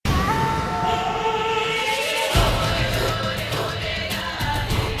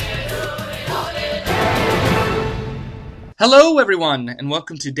Hello, everyone, and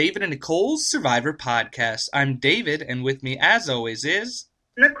welcome to David and Nicole's Survivor Podcast. I'm David, and with me, as always, is...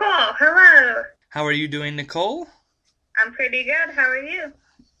 Nicole, hello. How are you doing, Nicole? I'm pretty good. How are you?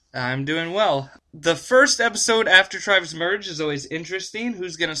 I'm doing well. The first episode after Tribes Merge is always interesting.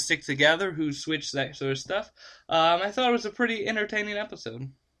 Who's going to stick together, who switched, that sort of stuff. I thought it was a pretty entertaining episode.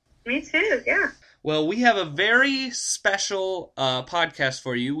 Me too, yeah. Well, we have a very special podcast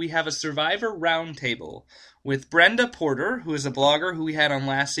for you. We have a Survivor Roundtable with Brenda Porter, who is a blogger who we had on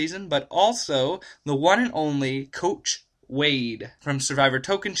last season, but also the one and only Coach Wade from Survivor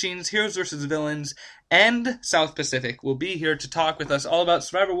Tocantins, Heroes vs. Villains, and South Pacific will be here to talk with us all about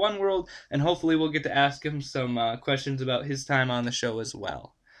Survivor One World, and hopefully we'll get to ask him some questions about his time on the show as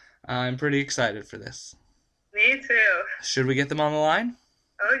well. I'm pretty excited for this. Me too. Should we get them on the line?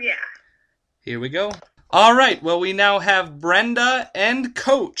 Oh, yeah. Here we go. All right, well, we now have Brenda and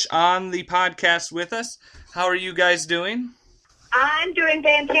Coach on the podcast with us. How are you guys doing? I'm doing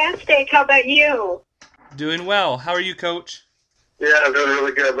fantastic. How about you? Doing well. How are you, Coach? Yeah, I'm doing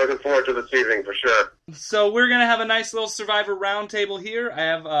really good. Looking forward to this evening for sure. So we're going to have a nice little Survivor roundtable here. I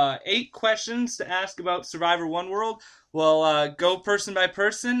have 8 questions to ask about Survivor One World. We'll go person by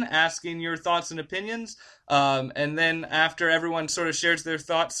person, asking your thoughts and opinions. And then after everyone sort of shares their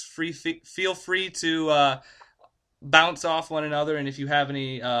thoughts, feel free to bounce off one another, and if you have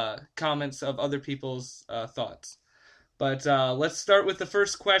any comments of other people's thoughts. But let's start with the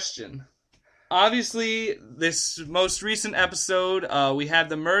first question. Obviously, this most recent episode, we had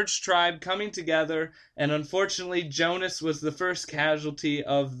the Merge Tribe coming together, and unfortunately, Jonas was the first casualty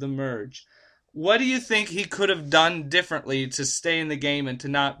of the Merge. What do you think he could have done differently to stay in the game and to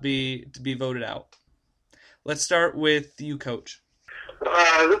not be voted out? Let's start with you, Coach.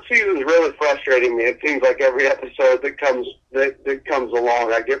 This season is really frustrating me. It seems like every episode that comes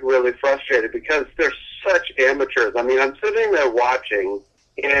along, I get really frustrated because they're such amateurs. I mean, I'm sitting there watching,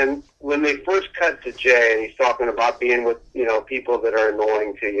 and when they first cut to Jay and he's talking about being with, people that are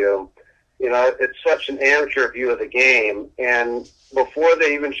annoying to you, it's such an amateur view of the game. And before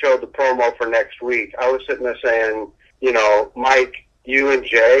they even showed the promo for next week, I was sitting there saying, Mike, you and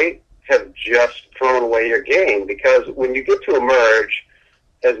Jay have just thrown away your game, because when you get to a merge,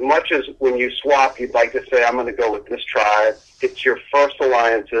 as much as when you swap, you'd like to say, I'm going to go with this tribe. It's your first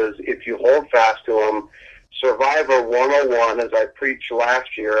alliances. If you hold fast to them, Survivor 101, as I preached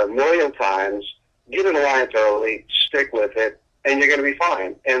last year 1,000,000 times, get an alliance early, stick with it, and you're going to be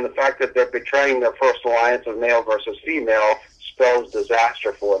fine. And the fact that they're betraying their first alliance of male versus female spells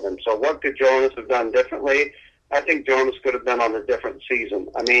disaster for them. So what could Jonas have done differently? I think Jonas could have been on a different season.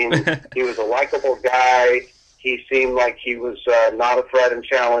 I mean, he was a likable guy. He seemed like he was not a threat in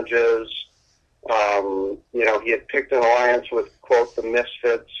challenges. He had picked an alliance with, quote, the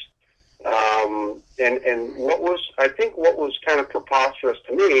Misfits. And what was kind of preposterous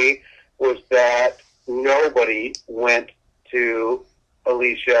to me was that nobody went to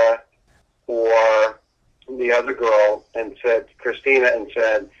Alicia or the other girl and said, Christina, and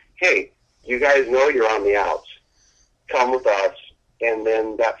said, hey, you guys know you're on the outs. Come with us. And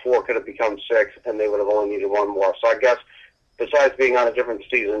then that 4 could have become 6, and they would have only needed 1 more. So I guess, besides being on a different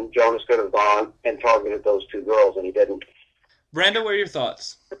season, Jonas could have gone and targeted those 2 girls, and he didn't. Brenda, what are your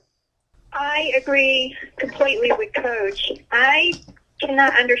thoughts? I agree completely with Coach. I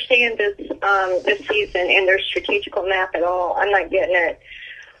cannot understand this season and their strategical map at all. I'm not getting it.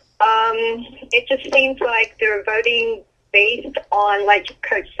 It just seems like they're voting based on, like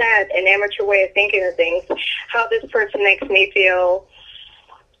Coach said, an amateur way of thinking of things. How this person makes me feel,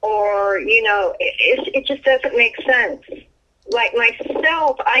 or, it just doesn't make sense. Like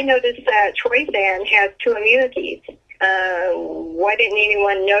myself, I noticed that Troyzan has 2 immunities. Why didn't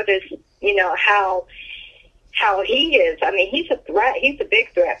anyone notice, how he is? I mean, he's a threat. He's a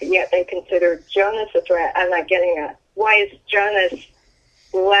big threat, and yet they consider Jonas a threat. I'm not getting it. Why is Jonas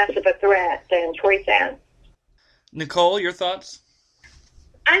less of a threat than Troyzan? Nicole, your thoughts?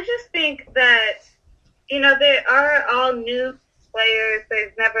 I just think that, they are all new players.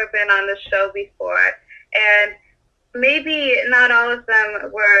 They've never been on the show before. And maybe not all of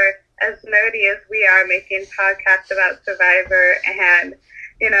them were as nerdy as we are, making podcasts about Survivor and,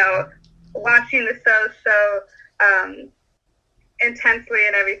 watching the show so intensely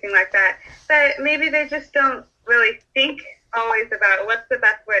and everything like that. But maybe they just don't really think always about what's the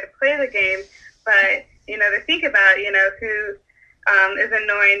best way to play the game. But, they think about, who is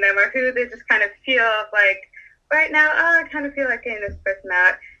annoying them, or who they just kind of feel like, right now, I kind of feel like getting this person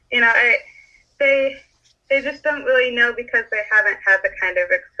out. They just don't really know, because they haven't had the kind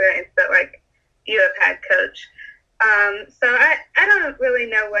of experience that, like, you have had, Coach. So I don't really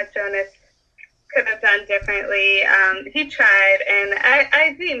know what Jonas could have done differently. differently. He tried, and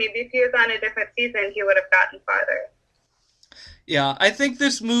I agree. Maybe if he was on a different season, he would have gotten farther. Yeah, I think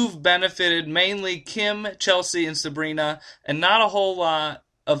this move benefited mainly Kim, Chelsea, and Sabrina, and not a whole lot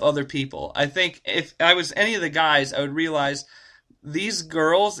of other people. I think if I was any of the guys, I would realize these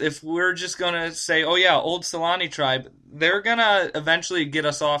girls, if we're just going to say, oh yeah, old Solani tribe, they're going to eventually get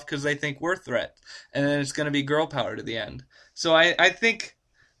us off because they think we're threat. And then it's going to be girl power to the end. So I think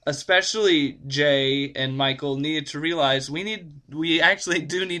especially Jay and Michael needed to realize we actually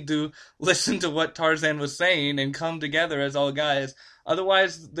do need to listen to what Tarzan was saying and come together as all guys.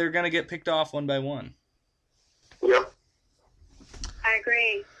 Otherwise, they're going to get picked off one by one. Yep. I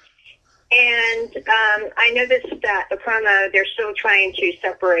agree. And I noticed that the promo, they're still trying to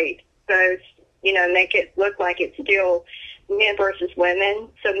separate those, make it look like it's still men versus women.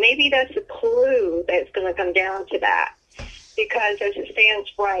 So maybe that's a clue that it's going to come down to that. Because as it stands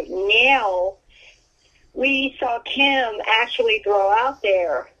right now, we saw Kim actually throw out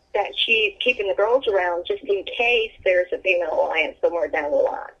there that she's keeping the girls around just in case there's a female alliance somewhere down the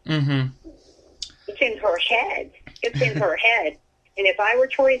line. Mm-hmm. It's in her head. It's in her head. And if I were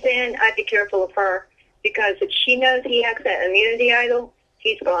Troyzan, I'd be careful of her, because if she knows he has that immunity idol,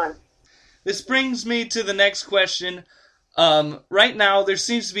 he's gone. This brings me to the next question. Right now, there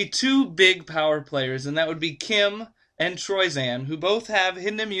seems to be two big power players, and that would be Kim and Troyzan, who both have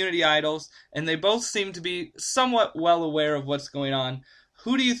hidden immunity idols, and they both seem to be somewhat well aware of what's going on.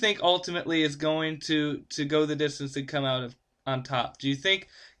 Who do you think ultimately is going to go the distance and come out on top? Do you think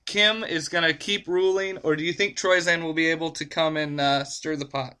Kim is going to keep ruling, or do you think Troyzan will be able to come and stir the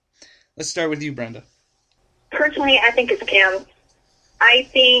pot? Let's start with you, Brenda. Personally, I think it's Kim. I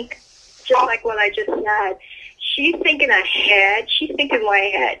think, just like what I just said, she's thinking ahead. She's thinking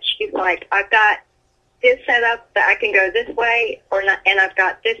way ahead. She's like, I've got this set up that I can go this way, or not, and I've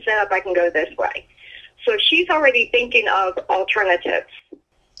got this set up I can go this way. So she's already thinking of alternatives.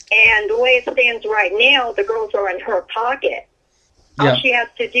 And the way it stands right now, the girls are in her pocket. All she has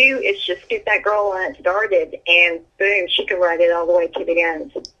to do is just get that girl line started, and boom, she can ride it all the way to the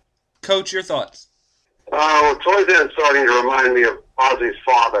end. Coach, your thoughts? Troyzan's starting to remind me of Ozzy's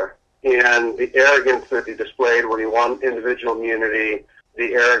father, and the arrogance that he displayed when he won individual immunity,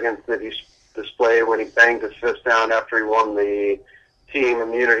 the arrogance that he displayed when he banged his fist down after he won the team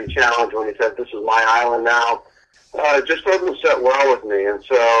immunity challenge, when he said, "This is my island now." It just doesn't sit well with me, and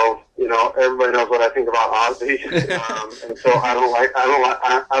so everybody knows what I think about Ozzy, and so I don't like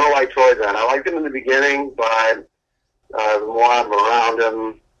Troyzan. I liked him in the beginning, but the more I'm around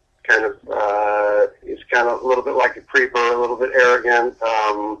him, he's kind of a little bit like a creeper, a little bit arrogant.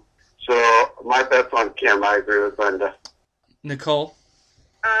 So my bet's on Kim. I agree with Brenda. Nicole?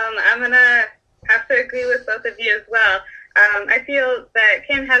 I'm gonna have to agree with both of you as well. I feel that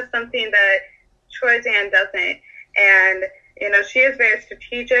Kim has something that Troyzan doesn't. And, she is very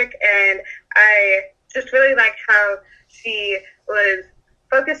strategic, and I just really like how she was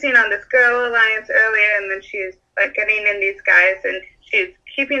focusing on this girl alliance earlier, and then she's getting in these guys, and she's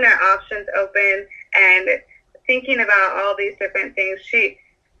keeping her options open and thinking about all these different things. She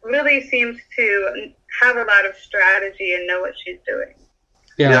really seems to have a lot of strategy and know what she's doing.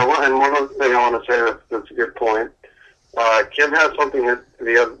 Yeah, and one other thing I want to say that's a good point. Kim has something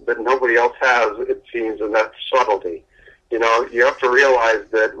that nobody else has, it seems, and that's subtlety. You have to realize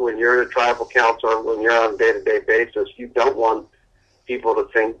that when you're in a tribal council, or when you're on a day-to-day basis, you don't want people to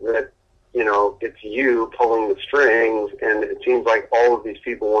think that, it's you pulling the strings, and it seems like all of these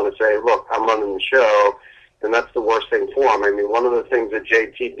people want to say, look, I'm running the show, and that's the worst thing for them. I mean, one of the things that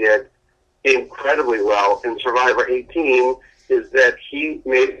JT did incredibly well in Survivor 18 is that he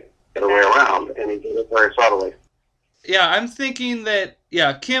made it the way around, and he did it very subtly. Yeah, I'm thinking that,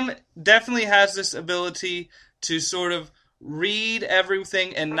 Kim definitely has this ability to sort of read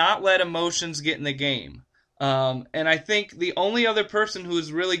everything and not let emotions get in the game. And I think the only other person who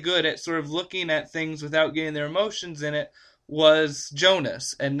was really good at sort of looking at things without getting their emotions in it was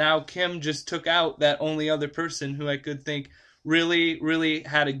Jonas. And now Kim just took out that only other person who I could think really, really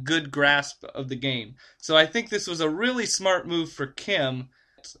had a good grasp of the game. So I think this was a really smart move for Kim,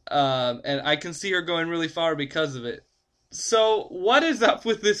 and I can see her going really far because of it. So what is up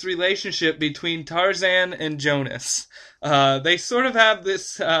with this relationship between Tarzan and Jonas? They sort of have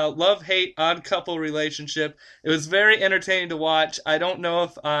this love-hate odd couple relationship. It was very entertaining to watch. I don't know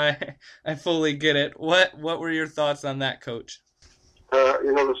if I fully get it. What were your thoughts on that, Coach?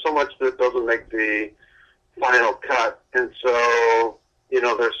 There's so much that doesn't make the final cut, and so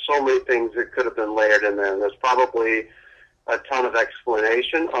there's so many things that could have been layered in there. And there's probably a ton of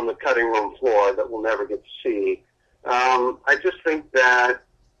explanation on the cutting room floor that we'll never get to see. I just think that,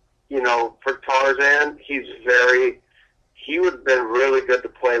 for Tarzan, he would have been really good to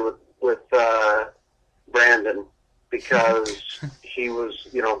play with Brandon, because he was,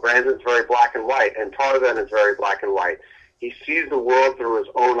 Brandon's very black and white, and Tarzan is very black and white. He sees the world through his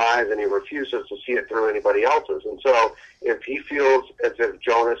own eyes, and he refuses to see it through anybody else's. And so if he feels as if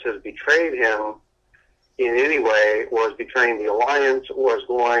Jonas has betrayed him in any way, or is betraying the alliance, or is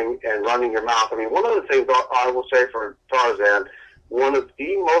going and running your mouth. I mean, one of the things I will say for Tarzan, one of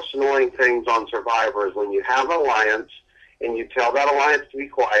the most annoying things on Survivor is when you have an alliance and you tell that alliance to be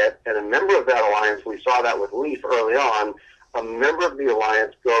quiet, and a member of that alliance, we saw that with Leaf early on, a member of the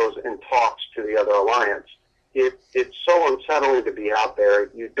alliance goes and talks to the other alliance. It's so unsettling to be out there.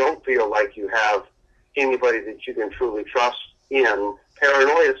 You don't feel like you have anybody that you can truly trust in.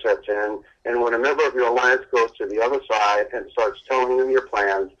 Paranoia sets in, and when a member of your alliance goes to the other side and starts telling them your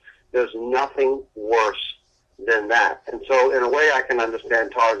plans, there's nothing worse than that. And so in a way I can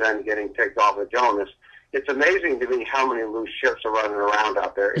understand Tarzan getting ticked off at Jonas. It's amazing to me how many loose ships are running around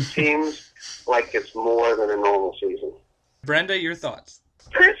out there. It seems like it's more than a normal season. Brenda, your thoughts?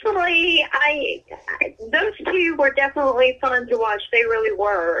 Personally, those two were definitely fun to watch. They really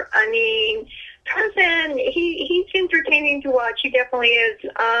were. I mean, Tarzan, he's entertaining to watch. He definitely is.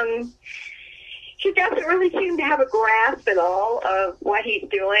 He doesn't really seem to have a grasp at all of what he's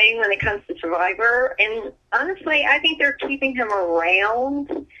doing when it comes to Survivor. And honestly, I think they're keeping him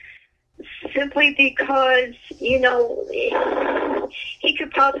around simply because, he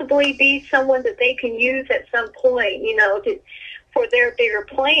could possibly be someone that they can use at some point, for their bigger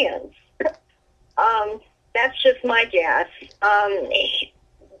plans. That's just my guess.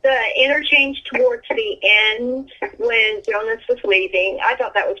 The interchange towards the end when Jonas was leaving, I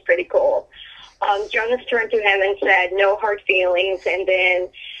thought that was pretty cool. Jonas turned to him and said, "No hard feelings," and then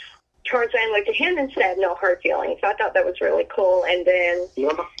Tarzan looked at him and said, "No hard feelings." I thought that was really cool, and then...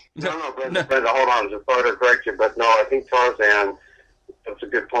 No, Brenda, hold on, just thought to correct you, but no, I think Tarzan, that's a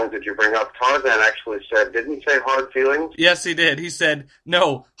good point that you bring up. Tarzan actually said, didn't he say hard feelings? Yes, he did. He said,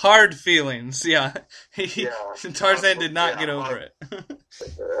 no, hard feelings. Yeah. Tarzan did not get over it. That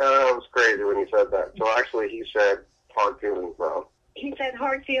was crazy when he said that. So actually he said hard feelings, bro. He said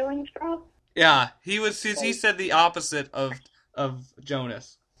hard feelings, bro? Yeah, he said the opposite of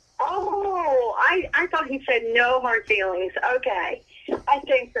Jonas. Oh, I thought he said no hard feelings. Okay. I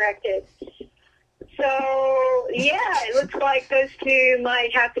stand corrected. So, yeah, it looks like those two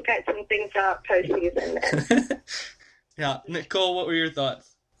might have to cut some things up postseason then. Yeah. Nicole, what were your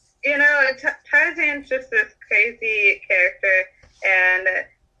thoughts? Tarzan's just this crazy character, and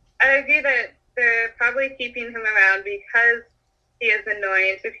I agree that they're probably keeping him around because he is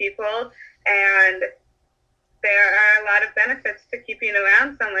annoying to people, and there are a lot of benefits to keeping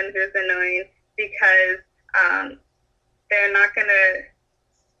around someone who's annoying because they're not going to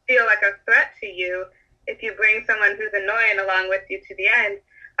feel like a threat to you if you bring someone who's annoying along with you to the end.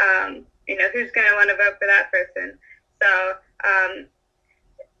 Who's going to want to vote for that person? So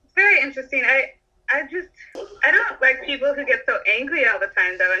it's very interesting. I don't like people who get so angry all the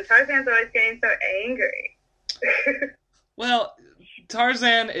time, though, and Tarzan's always getting so angry. Well,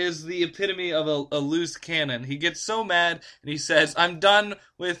 Tarzan is the epitome of a loose cannon. He gets so mad, and he says, "I'm done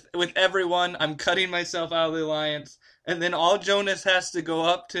with everyone. I'm cutting myself out of the alliance." And then all Jonas has to go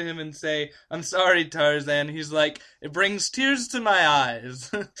up to him and say, "I'm sorry, Tarzan." He's like, "It brings tears to my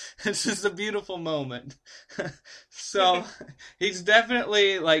eyes." It's just a beautiful moment. So he's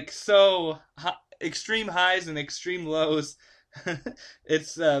definitely extreme highs and extreme lows.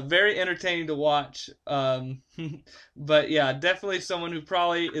 It's very entertaining to watch. But yeah, definitely someone who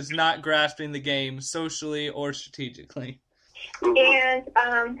probably is not grasping the game socially or strategically. And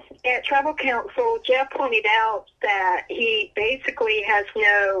at Tribal Council, Jeff pointed out that he basically has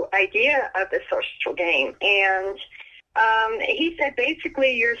no idea of the social game. And he said,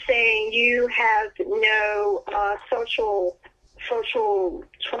 basically, you're saying you have no social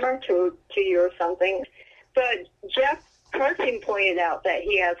charm to you or something. But Jeff Pershing pointed out that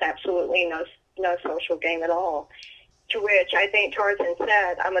he has absolutely no social game at all. To which I think Tarzan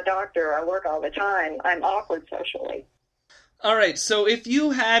said, "I'm a doctor. I work all the time. I'm awkward socially." All right, so if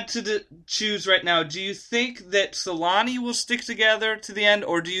you had to choose right now, do you think that Solani will stick together to the end,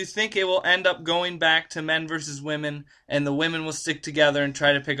 or do you think it will end up going back to men versus women, and the women will stick together and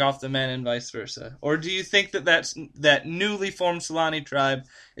try to pick off the men and vice versa? Or do you think that newly formed Solani tribe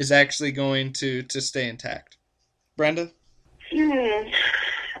is actually going to stay intact? Brenda?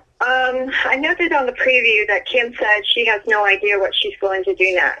 I noted on the preview that Kim said she has no idea what she's going to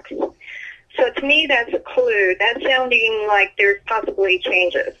do next. So to me, that's a clue. That's sounding like there's possibly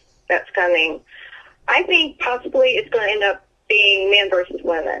changes that's coming. I think possibly it's going to end up being men versus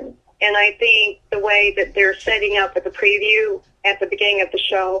women. And I think the way that they're setting up with the preview at the beginning of the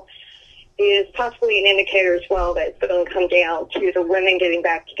show is possibly an indicator as well that it's going to come down to the women getting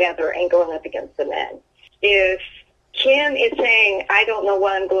back together and going up against the men. If Kim is saying, I don't know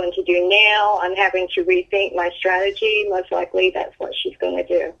what I'm going to do now, I'm having to rethink my strategy, most likely that's what she's going to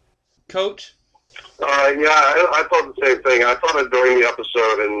do. Coach? I thought the same thing. I thought it during the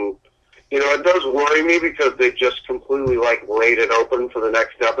episode, and, it does worry me because they just completely, laid it open for the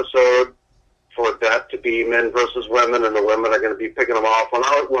next episode for that to be men versus women, and the women are going to be picking them off.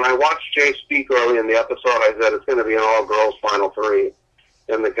 When I watched Jay speak early in the episode, I said it's going to be an all-girls Final Three,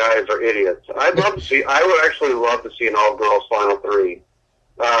 and the guys are idiots. I would actually love to see an all-girls Final Three.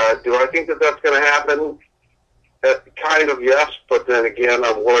 Do I think that that's going to happen? Kind of, yes, but then again,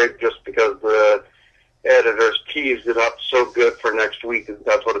 I'm worried just because the editors teased it up so good for next week that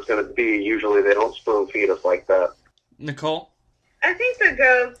that's what it's going to be. Usually they don't spoon-feed us like that. Nicole? I think the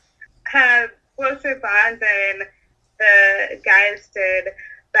girls have closer bonds than the guys did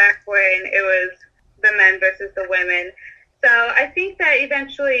back when it was the men versus the women. So I think that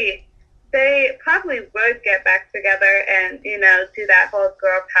eventually they probably would get back together and, do that whole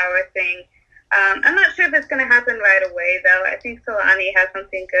girl power thing. I'm not sure if it's going to happen right away, though. I think Solani has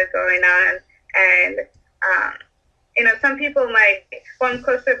something good going on. And, some people might form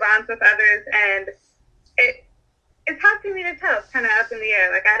closer bonds with others, and it's hard for me to tell. It's kind of up in the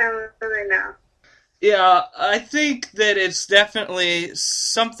air. I don't really know. Yeah, I think that it's definitely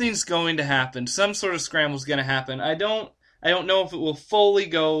something's going to happen. Some sort of scramble's going to happen. I don't know if it will fully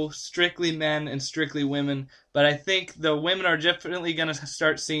go strictly men and strictly women, but I think the women are definitely going to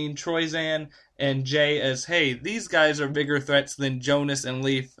start seeing Troyzan and Jay as, hey, these guys are bigger threats than Jonas and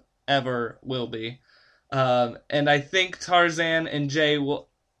Leaf ever will be. And I think Tarzan and Jay will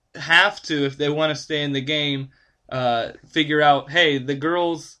have to, if they want to stay in the game, figure out, hey, the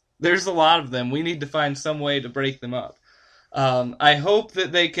girls, there's a lot of them. We need to find some way to break them up. I hope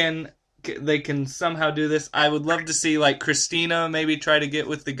that they can somehow do this. I would love to see Christina maybe try to get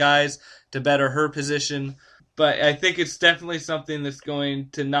with the guys to better her position. But I think it's definitely something that's going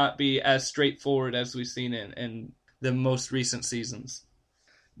to not be as straightforward as we've seen in the most recent seasons.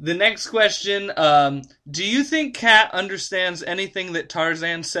 The next question, do you think Kat understands anything that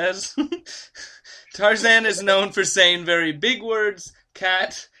Tarzan says? Tarzan is known for saying very big words.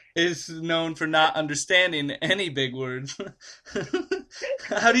 Kat is known for not understanding any big words.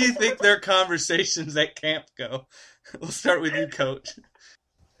 How do you think their conversations at camp go? We'll start with you, Coach.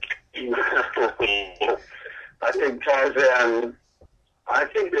 I think Tarzan,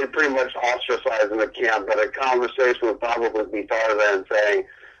 they pretty much ostracize him at camp, but a conversation would probably be Tarzan saying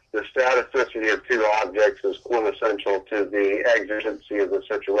the staticity of two objects is quintessential to the exigency of the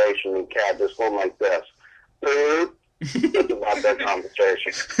situation, and Cat just going like this. That's about that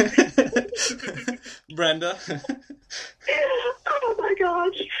conversation. Brenda? Oh my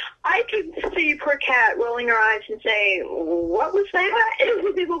gosh. I can see poor Kat rolling her eyes and saying, what was that?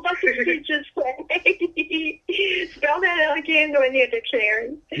 What did she just say? Spell that out again, go in the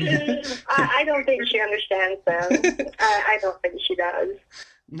dictionary. I don't think she understands them. I don't think she does.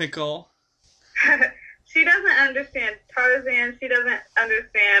 Nicole? She doesn't understand Tarzan. She doesn't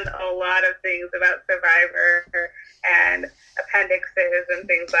understand a lot of things about Survivor and appendixes and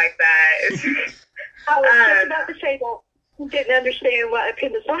things like that. I was just about to say that. Didn't understand what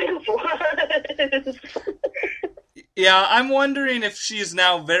appendicitis was. Yeah, I'm wondering if she is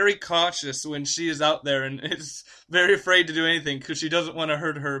now very cautious when she is out there and is very afraid to do anything because she doesn't want to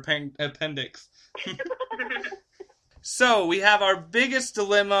hurt her appendix. So, we have our biggest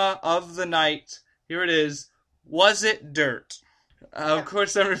dilemma of the night. Here it is. Was it dirt? Of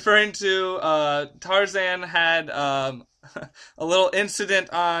course, I'm referring to Tarzan had a little incident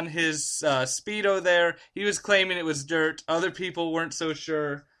on his Speedo there. He was claiming it was dirt. Other people weren't so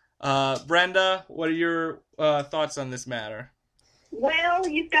sure. Brenda, what are your thoughts on this matter? Well,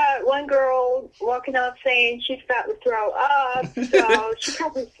 you've got one girl walking up saying she's about to throw up, so she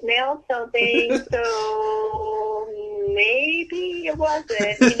probably smelled something, so maybe it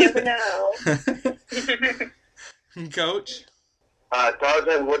wasn't. You never know. Coach?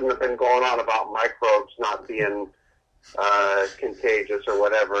 Tarzan wouldn't have been going on about microbes not being contagious or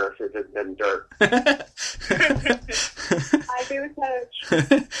whatever if it had been dirt. I agree with Coach.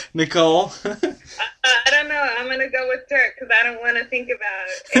 Nicole? I don't know. I'm going to go with dirt because I don't want to think about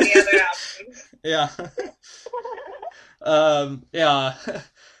any other options. Yeah. Yeah.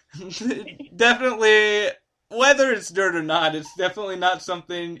 Definitely whether it's dirt or not, it's definitely not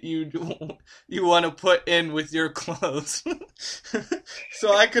something you want to put in with your clothes.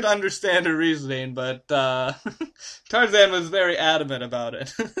 So I could understand her reasoning, but Tarzan was very adamant about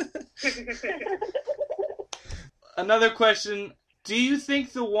it. Another question: do you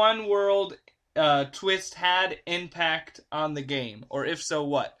think the One World twist had impact on the game, or if so,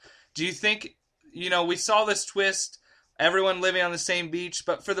 what? Do you think, we saw this twist, everyone living on the same beach,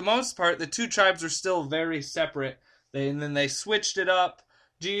 but for the most part, the two tribes were still very separate. And then they switched it up.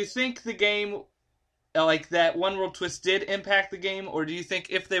 Do you think the game, like that One World twist, did impact the game, or do you think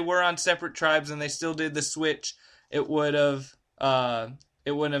if they were on separate tribes and they still did the switch, it wouldn't have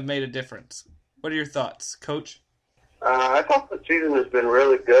made a difference? What are your thoughts, Coach? I thought the season has been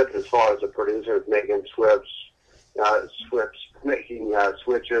really good as far as the producers making switches,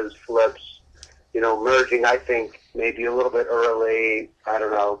 flips, merging, I think, maybe a little bit early. I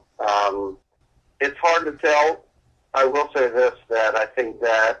don't know. It's hard to tell. I will say this, that I think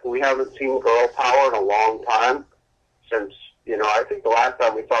that we haven't seen girl power in a long time since, I think the last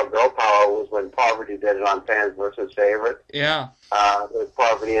time we saw girl power was when Poverty did it on Fans versus Favorite. Yeah. With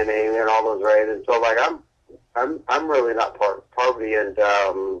Poverty and Amy and all those, right? And so, like, I'm really not Poverty and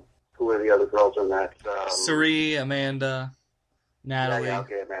who are the other girls in that? Suri, Amanda, Natalie. Yeah,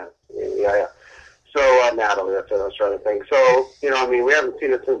 okay, man. Yeah. So, Natalie, that's what I was trying to think. So, we haven't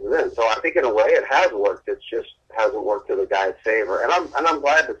seen it since then. So I think in a way it has worked. It's just hasn't worked to the guy's favor. And I'm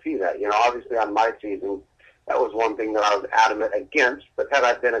glad to see that. Obviously on my season, that was one thing that I was adamant against. But had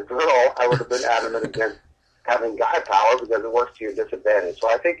I been a girl, I would have been adamant against having guy power because it works to your disadvantage. So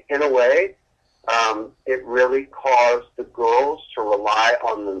I think in a way, it really caused the girls to rely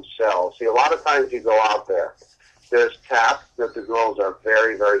on themselves. See, a lot of times you go out there's tasks that the girls are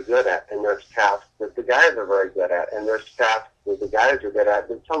very, very good at, and there's tasks that the guys are very good at, and there's tasks that the guys are good at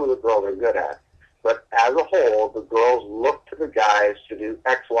that some of the girls are good at. But as a whole, the girls look to the guys to do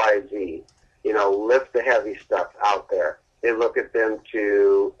X, Y, Z, lift the heavy stuff out there. They look at them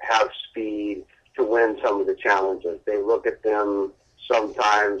to have speed, to win some of the challenges. They look at them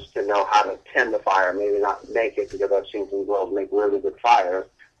sometimes to know how to tend the fire, maybe not make it, because I've seen some girls make really good fires,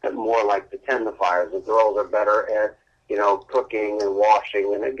 but more like to tend the fires. The girls are better at, cooking and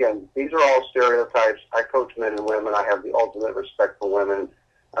washing. And again, these are all stereotypes. I coach men and women. I have the ultimate respect for women.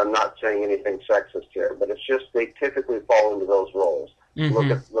 I'm not saying anything sexist here, but it's just they typically fall into those roles.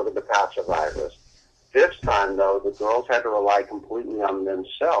 Mm-hmm. Look at the past survivors. This time, though, the girls had to rely completely on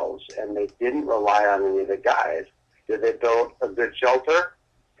themselves, and they didn't rely on any of the guys. Did they build a good shelter?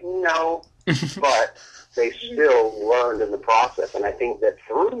 No, but they still learned in the process. And I think that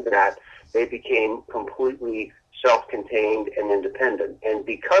through that, they became completely self-contained and independent. And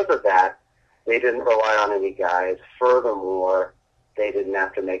because of that, they didn't rely on any guys. Furthermore, they didn't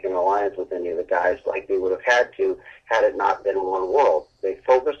have to make an alliance with any of the guys like they would have had to had it not been One World. They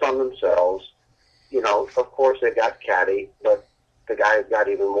focused on themselves. Of course, they got catty, but the guys got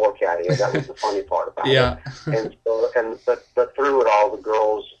even more catty. And that was the funny part about it. And so, but through it all, the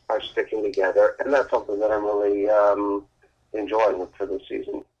girls are sticking together, and that's something that I'm really enjoying for this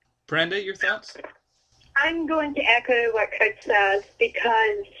season. Brenda, your thoughts? I'm going to echo what Coach says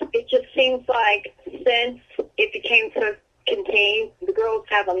because it just seems like since it became so contained, the girls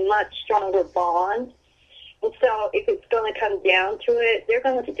have a much stronger bond. And so if it's going to come down to it, they're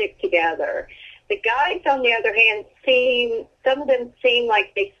going to stick together. The guys, on the other hand, some of them seem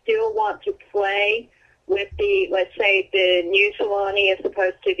like they still want to play with the, let's say, the new Solani as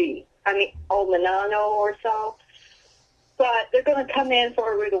opposed to the, old Manano or so. But they're going to come in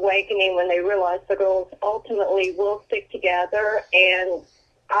for a rude awakening when they realize the girls ultimately will stick together. And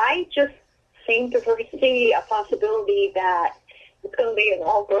I just seem to foresee a possibility that it's going to be an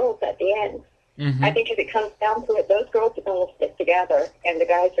all girls at the end. Mm-hmm. I think if it comes down to it, those girls are going to stick together and the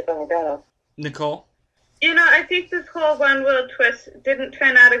guys are going to go. Nicole? I think this whole One World twist didn't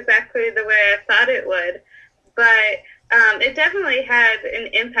turn out exactly the way I thought it would, but it definitely had an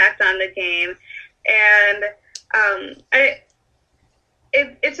impact on the game, and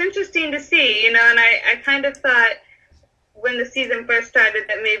it's interesting to see, and I kind of thought when the season first started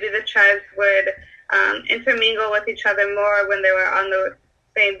that maybe the tribes would intermingle with each other more when they were on the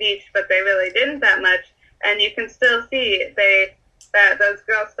same beach, but they really didn't that much, and you can still see that those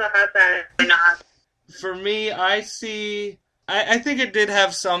girls still have that. For me, I think it did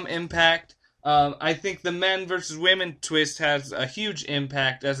have some impact. I think the men versus women twist has a huge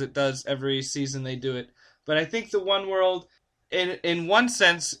impact, as it does every season they do it. But I think the One World, in one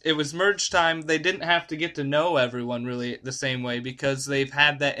sense, it was merge time. They didn't have to get to know everyone really the same way because they've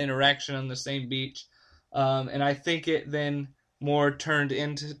had that interaction on the same beach. And I think it then more turned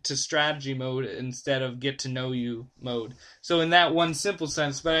into strategy mode instead of get to know you mode. So in that one simple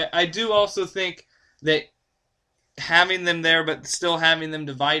sense, but I do also think that having them there but still having them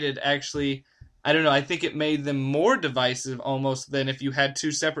divided actually, I don't know, I think it made them more divisive almost than if you had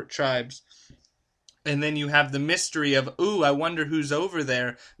two separate tribes. And then you have the mystery of, ooh, I wonder who's over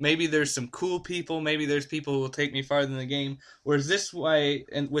there. Maybe there's some cool people. Maybe there's people who will take me farther in the game. Whereas this way,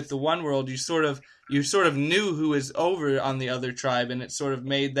 and with the One World, you sort of knew who was over on the other tribe, and it sort of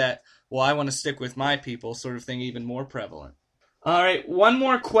made that, well, I want to stick with my people sort of thing even more prevalent. All right, one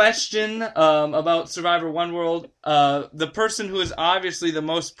more question about Survivor One World. The person who is obviously the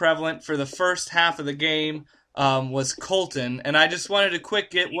most prevalent for the first half of the game was Colton, and I just wanted to quick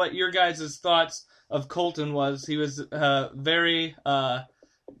get what your guys' thoughts of Colton was. He was very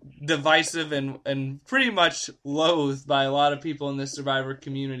divisive and pretty much loathed by a lot of people in this Survivor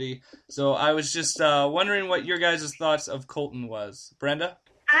community. So I was just wondering what your guys' thoughts of Colton was. Brenda?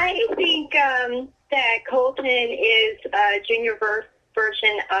 I think that Colton is a junior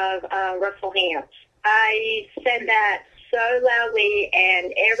version of Russell Hantz. I said that so loudly,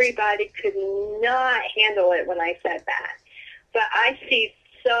 and everybody could not handle it when I said that. But I see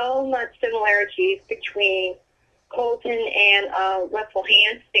so much similarities between Colton and Russell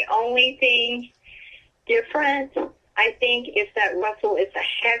Hantz. The only thing different, I think, is that Russell is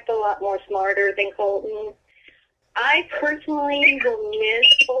a heck of a lot more smarter than Colton. I personally will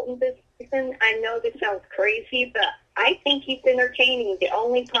miss Colton this season. I know this sounds crazy, but I think he's entertaining. The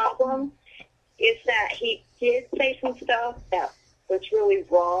only problem is that he did say some stuff that was really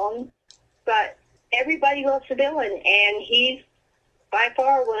wrong, but everybody loves the villain, and he's by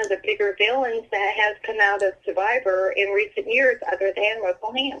far one of the bigger villains that has come out of Survivor in recent years, other than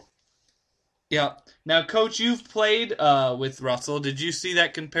Russell Hantz. Yeah. Now, Coach, you've played with Russell. Did you see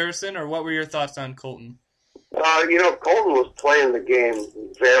that comparison, or what were your thoughts on Colton? Colton was playing the game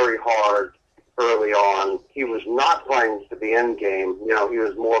very hard early on. He was not playing for the end game. He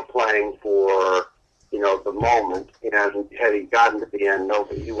was more playing for, the moment. And had he gotten to the end,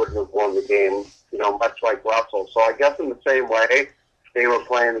 he wouldn't have won the game, much like Russell. So I guess in the same way, they were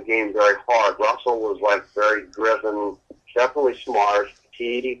playing the game very hard. Russell was very driven, definitely smart.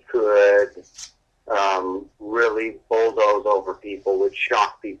 He could really bulldoze over people, would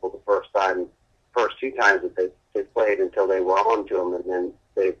shock people the first two times that they played until they were on to him, and then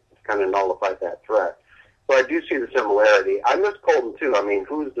they kind of nullified that threat. So I do see the similarity. I miss Colton, too. I mean,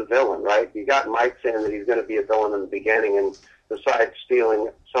 who's the villain, right? You got Mike saying that he's going to be a villain in the beginning, and besides stealing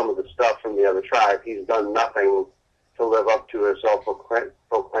some of the stuff from the other tribe, he's done nothing to live up to his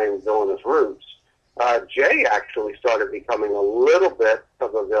self-proclaimed villainous roots. Jay actually started becoming a little bit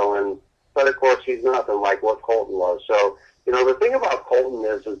of a villain, but of course he's nothing like what Colton was. So, the thing about Colton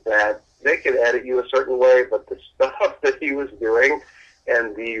is that they could edit you a certain way, but the stuff that he was doing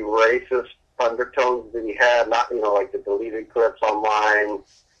and the racist undertones that he had, not, like the deleted clips online,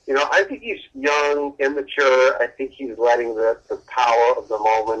 I think he's young, immature. I think he's letting the power of the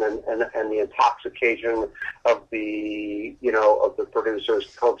moment and the intoxication of the, of the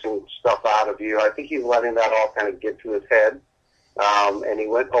producers coaxing stuff out of you. I think he's letting that all kind of get to his head. And he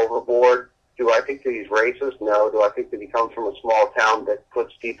went overboard. Do I think that he's racist? No. Do I think that he comes from a small town that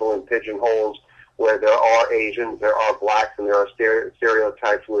puts people in pigeonholes where there are Asians, there are blacks, and there are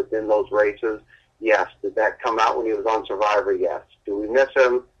stereotypes within those races? Yes. Did that come out when he was on Survivor? Yes. Do we miss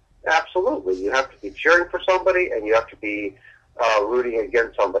him? Absolutely. You have to be cheering for somebody, and you have to be rooting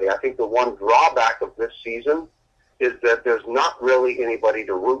against somebody. I think the one drawback of this season is that there's not really anybody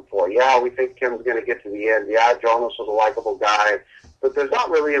to root for. Yeah, we think Kim's going to get to the end. Yeah, Jonas was a likable guy. But there's not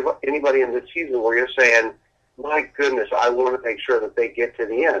really anybody in this season where you're saying, my goodness, I want to make sure that they get to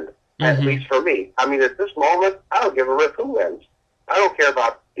the end, at least for me. I mean, at this moment, I don't give a rip who wins. I don't care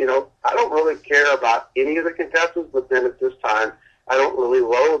about, I don't really care about any of the contestants, but then at this time, I don't really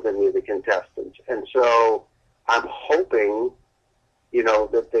loathe any of the contestants. And so I'm hoping,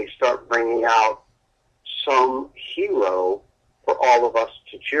 that they start bringing out some hero for all of us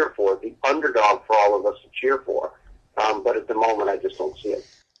to cheer for, the underdog for all of us to cheer for. But at the moment, I just don't see it.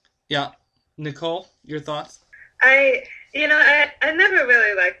 Yeah. Nicole, your thoughts? I never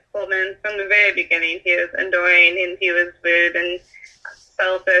really liked Coleman from the very beginning. He was annoying, and he was rude and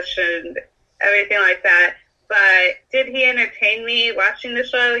selfish and everything like that. But did he entertain me watching the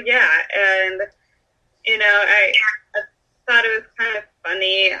show? Yeah. And, I thought it was kind of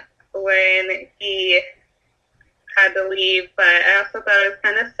funny when he had to leave, but I also thought it was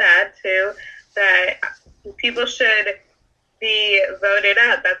kind of sad, too, that people should be voted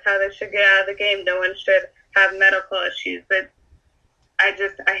out. That's how they should get out of the game. No one should have medical issues. But I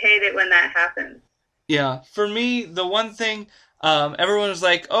hate it when that happens. Yeah. For me, the one thing, everyone was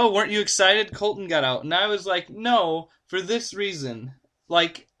like, oh, weren't you excited Colton got out? And I was like, no, for this reason.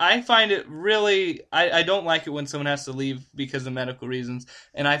 Like, I find it really, I don't like it when someone has to leave because of medical reasons,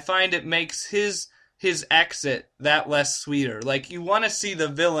 and I find it makes his exit that less sweeter. Like, you want to see the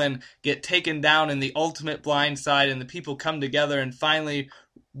villain get taken down in the ultimate blind side, and the people come together and finally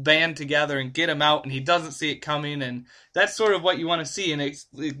band together and get him out, and he doesn't see it coming, and that's sort of what you want to see, and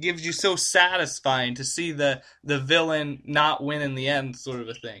it gives you so satisfying to see the villain not win in the end, sort of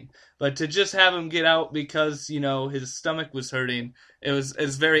a thing. But to just have him get out because, you know, his stomach was hurting,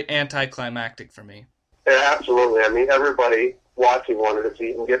 it's very anticlimactic for me. Yeah, absolutely. I mean, everybody watching wanted to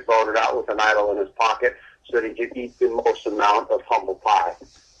see him get voted out with an idol in his pocket so that he could eat the most amount of humble pie.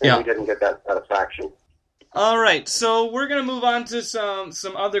 And he didn't get that satisfaction. All right, so we're going to move on to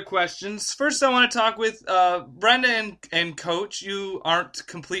some other questions. First, I want to talk with Brenda and Coach. You aren't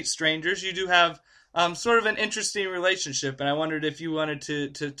complete strangers. You do have sort of an interesting relationship, and I wondered if you wanted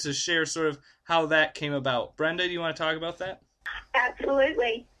to share sort of how that came about. Brenda, do you want to talk about that?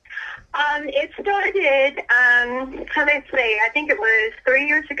 Absolutely. It started, how did I say, I think it was 3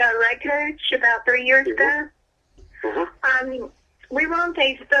 years ago, right, Coach? About 3 years ago. Mm-hmm. We were on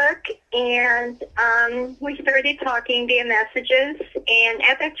Facebook, and we started talking via messages, and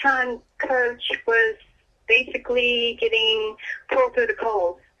at that time, Coach was basically getting pulled through the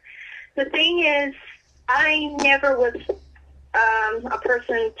coals. The thing is, I never was a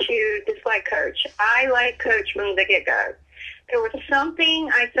person to dislike Coach. I liked Coach from the get-go. There was something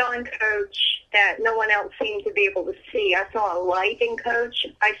I saw in Coach that no one else seemed to be able to see. I saw a light in Coach.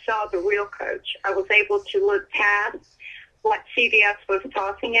 I saw the real Coach. I was able to look past what CBS was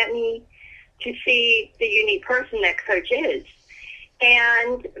tossing at me to see the unique person that Coach is.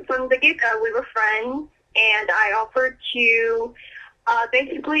 And from the get-go, we were friends, and I offered to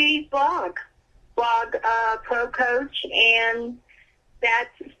basically blog Pro Coach, and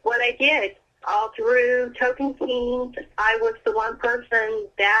that's what I did. All through Token Teens, I was the one person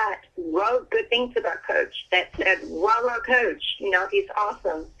that wrote good things about Coach, that said, rah, Coach, you know, he's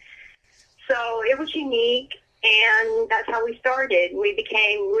awesome. So it was unique, and that's how we started. We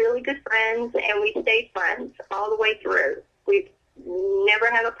became really good friends, and we stayed friends all the way through. We've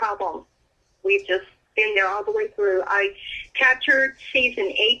never had a problem. We've just been there all the way through. I captured season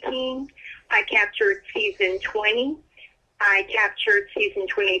 18. I captured season 20. I captured season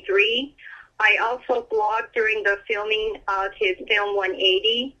 23. I also blogged during the filming of his film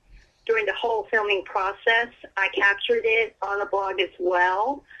 180. During the whole filming process, I captured it on a blog as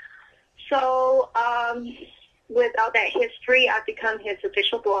well. So with all that history, I've become his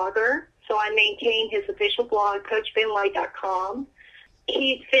official blogger. So I maintain his official blog, CoachBenWhite.com.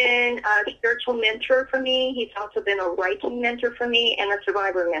 He's been a spiritual mentor for me. He's also been a writing mentor for me and a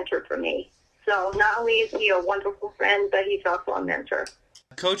survivor mentor for me. So not only is he a wonderful friend, but he's also a mentor.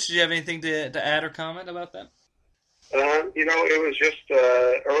 Coach, do you have anything to add or comment about that? You know, it was just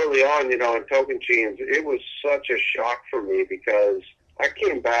early on, you know, in Token Teens, it was such a shock for me because I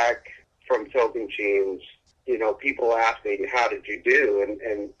came back from Token Teens, you know, people asked me, how did you do?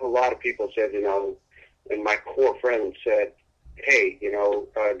 And a lot of people said, you know, and my core friends said, hey, you know,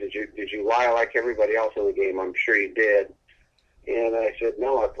 did you lie like everybody else in the game? I'm sure you did. And I said,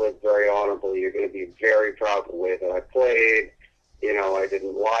 no, I played very honorably. You're going to be very proud of the way that I played. You know, I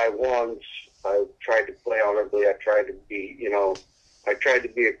didn't lie once. I tried to play honorably. I tried to be, you know, I tried to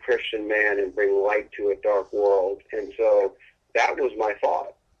be a Christian man and bring light to a dark world. And so that was my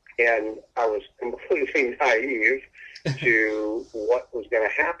thought. And I was completely naive to what was going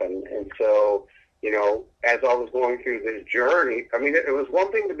to happen. And so, you know, as I was going through this journey, I mean, it was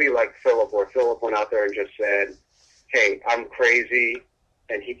one thing to be like Philip, where Philip went out there and just said, hey, I'm crazy.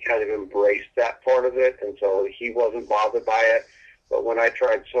 And he kind of embraced that part of it. And so he wasn't bothered by it. But when I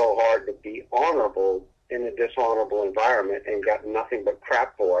tried so hard to be honorable in a dishonorable environment and got nothing but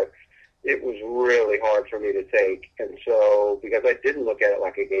crap for it, it was really hard for me to take. And so, because I didn't look at it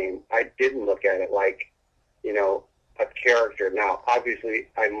like a game, I didn't look at it like, you know, a character. Now, obviously,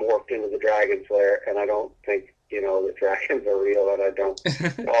 I morphed into the Dragon Slayer, and I don't think, you know, the dragons are real, and I don't,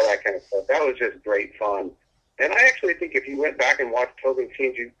 all that kind of stuff. That was just great fun. And I actually think if you went back and watched Token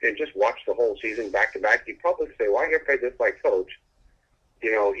Teens and just watched the whole season back to back, you'd probably say, why well, I just like Coach?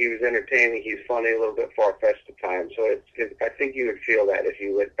 You know, he was entertaining, he's funny, a little bit far-fetched at times. So I think you would feel that if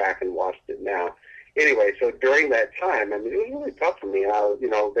you went back and watched it now. Anyway, so during that time, I mean, it was really tough for me. You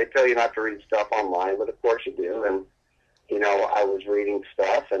know, they tell you not to read stuff online, but of course you do. And, you know, I was reading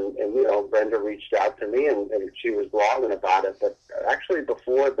stuff, and you know, Brenda reached out to me, and she was blogging about it. But actually,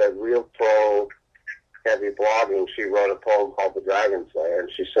 before the real pro heavy blogging, she wrote a poem called The Dragon Slayer,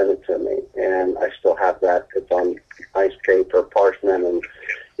 and she sent it to me. And I still have that. It's on nice paper,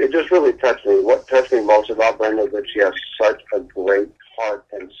 really touched me. What touched me most about Brenda is that she has such a great heart,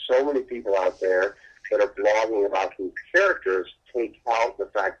 and so many people out there that are blogging about these characters take out the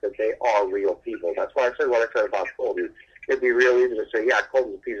fact that they are real people. That's why I said what I said about Colton. It'd be real easy to say, yeah,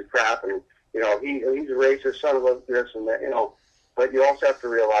 Colton's a piece of crap, and, you know, he's a racist, son of a this and that, you know. But you also have to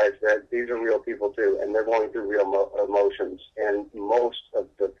realize that these are real people, too, and they're going through real emotions. And most of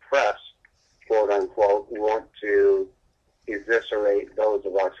the press, quote unquote, want to eviscerate those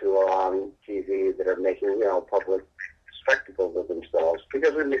of us who are on TV that are making, you know, public spectacles of themselves,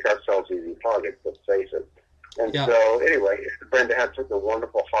 because we make ourselves easy targets, let's face it. And so, anyway, Brenda had such a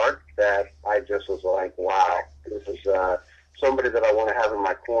wonderful heart that I just was like, wow, this is somebody that I want to have in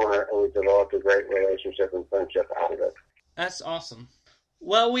my corner, and we developed a great relationship and friendship out of it. That's awesome.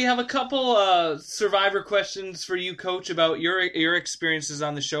 Well, we have a couple Survivor questions for you, Coach, about your experiences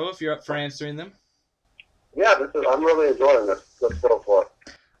on the show, if you're up for answering them. Yeah, I'm really enjoying this. Let's go for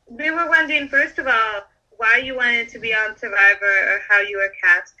it. We were wondering, first of all, why you wanted to be on Survivor, or how you were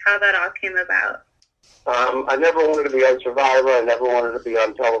cast, how that all came about. I never wanted to be on Survivor. I never wanted to be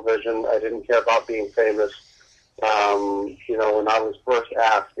on television. I didn't care about being famous. You know, when I was first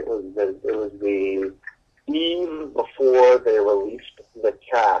asked, it was the eve before they released the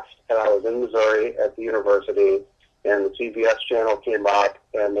cast, and I was in Missouri at the university, and the CBS channel came up,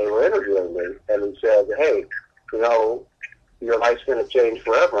 and they were interviewing me, and he said, hey, you know, your life's going to change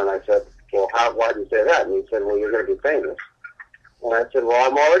forever. And I said, well, why do you say that? And he said, well, you're going to be famous. And I said, well,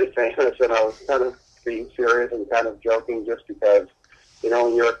 I'm already famous. And I was kind of being serious and kind of joking, just because, you know,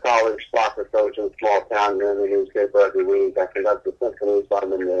 when you're a college soccer coach in a small town, you're in the newspaper every week. I conduct the symphony, so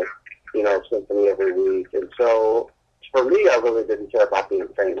I'm in the, you know, symphony every week. And so for me, I really didn't care about being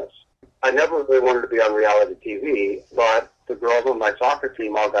famous. I never really wanted to be on reality TV, but the girls on my soccer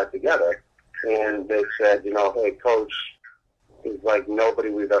team all got together, and they said, you know, hey, Coach, he's like nobody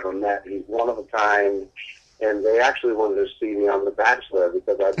we've ever met. He's one of a kind. And they actually wanted to see me on The Bachelor,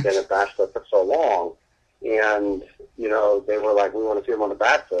 because I've been a Bachelor for so long. And, you know, they were like, we want to see him on The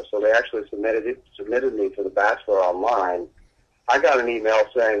Bachelor. So they actually submitted me to The Bachelor online. I got an email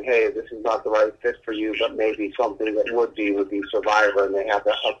saying, hey, this is not the right fit for you, but maybe something that would be Survivor, and they have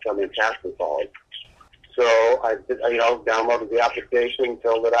the upcoming casting call. So I downloaded the application,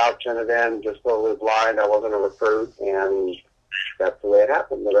 filled it out, sent it in, just totally blind. I wasn't a recruit, and that's the way it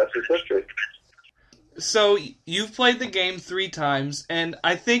happened. The rest is history. So you've played the game 3 times, and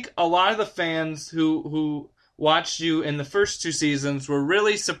I think a lot of the fans who watched you in the first 2 seasons were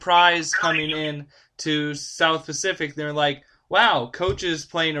really surprised coming in to South Pacific. They're like, wow, Coach is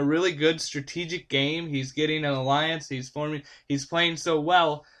playing a really good strategic game. He's getting an alliance. He's playing so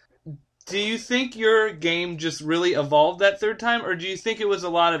well. Do you think your game just really evolved that 3rd time, or do you think it was a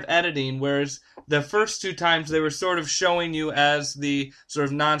lot of editing, whereas the first 2 times they were sort of showing you as the sort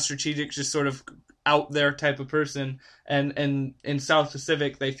of non-strategic, just sort of out there type of person, and in South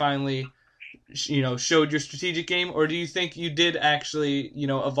Pacific they finally, you know, showed your strategic game? Or do you think you did actually, you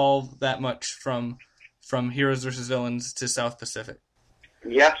know, evolve that much from Heroes vs. Villains to South Pacific?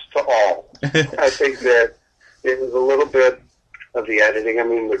 Yes to all. I think that it was a little bit of the editing. I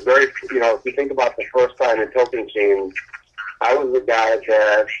mean, there's very, you know, if you think about the first time in Tocantins, I was the guy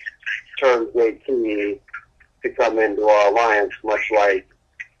that turned JT to come into our alliance, much like,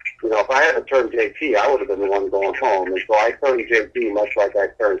 you know, if I had to turn JT, I would have been the one going home. And so I turned JT much like I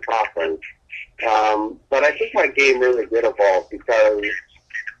turned Cochran. But I think my game really did evolve, because,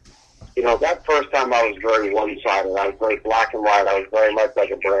 you know, that first time I was very one-sided. I was very black and white. I was very much like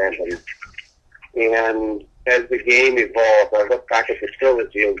a Brandon. And as the game evolved, I look back at the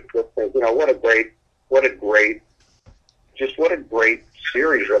trilogy and just think, you know, what a great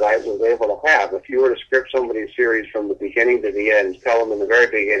series that I was able to have. If you were to script somebody's series from the beginning to the end, tell them in the very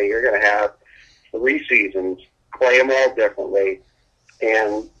beginning you're going to have 3 seasons, play them all differently,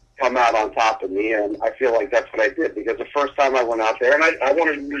 and come out on top in the end. I feel like that's what I did, because the first time I went out there, and I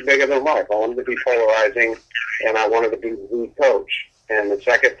wanted to be bigger than life. I wanted to be polarizing, and I wanted to be the coach. And the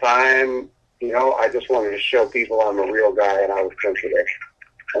second time, you know, I just wanted to show people I'm a real guy, and I was sensitive.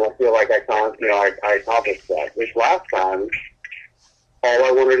 And I feel like I accomplished that. This last time, all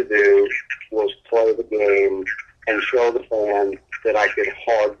I wanted to do was play the game and show the fans that I could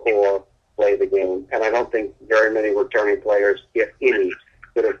hardcore play the game. And I don't think very many returning players, if any,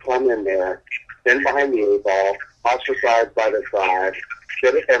 that have come in there, been behind the 8 ball, ostracized by the tribe.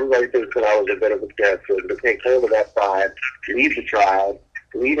 Everybody thinks that I was a bit of a character, to take hold of that tribe, lead the tribe,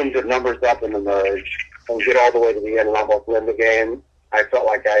 lead them to numbers up in the merge, and get all the way to the end and almost win the game. I felt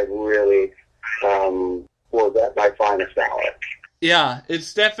like I really was at my finest hour. Yeah,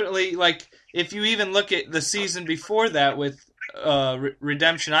 it's definitely, like, if you even look at the season before that with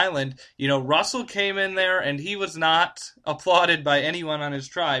Redemption Island, Russell came in there and he was not applauded by anyone on his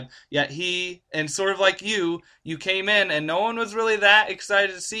tribe. Yet and sort of like you came in and no one was really that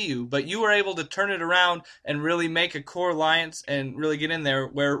excited to see you, but you were able to turn it around and really make a core alliance and really get in there,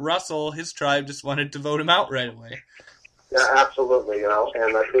 where Russell, his tribe, just wanted to vote him out right away. Yeah, absolutely, and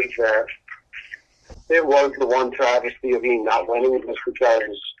I think that it was the one travesty of me not winning, just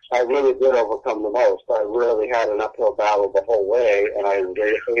because I really did overcome the most. I really had an uphill battle the whole way, and I was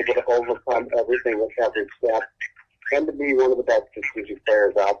able to overcome everything with every step, and to be one of the best strategic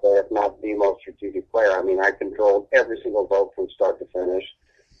players out there, if not the most strategic player. I mean, I controlled every single vote from start to finish.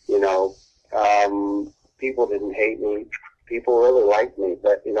 People didn't hate me. People really liked me.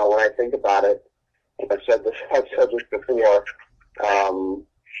 But, when I think about it, and I've said this before,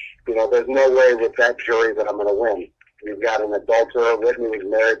 there's no way with that jury that I'm going to win. You've got an adulterer. Whitney was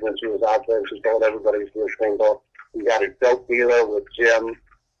married when she was out there, and she told everybody she was single. You got a dope dealer with Jim.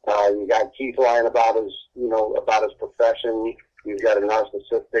 You got Keith lying about his profession. You've got a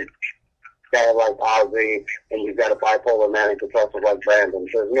narcissistic guy like Ozzy, and you've got a bipolar manic depressive like Brandon.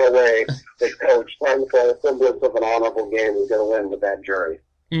 There's no way that Coach, trying to play a semblance of an honorable game, is going to win with that jury.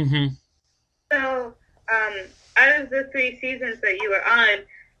 Mm-hmm. So, out of the 3 seasons that you were on,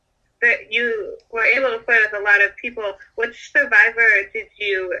 that you were able to play with a lot of people, which survivor did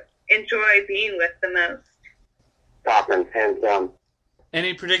you enjoy being with the most? Cochran, hands down.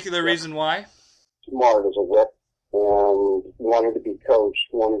 Any particular reason why? Smart as a whip, and wanted to be coached,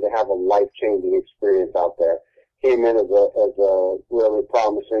 wanted to have a life-changing experience out there. Came in as a really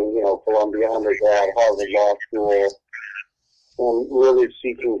promising, Columbia undergrad, Harvard Law School, and really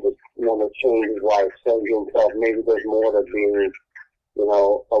seeking to, change his life, saying to himself, maybe there's more to being, a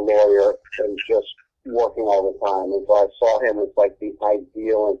lawyer and just working all the time. And so I saw him as like the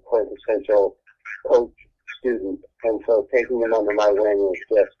ideal and quintessential coach student. And so taking him under my wing was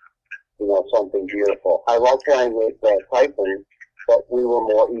just, something beautiful. I love playing with Tyson, but we were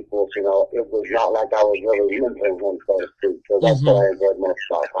more equals, It was not like I was really mentoring him, so to speak. So that's what I enjoyed most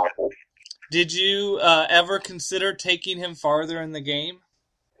about Cochran. Did you ever consider taking him farther in the game?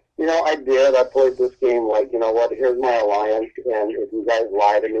 I did. I played this game like, here's my alliance, and if you guys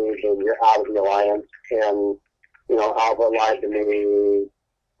lie to me, then you're out of the alliance. And, Albert lied to me.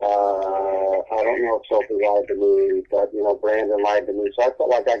 I don't know if Sophie lied to me, but, Brandon lied to me. So I felt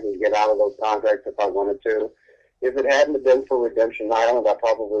like I could get out of those contracts if I wanted to. If it hadn't been for Redemption Island, I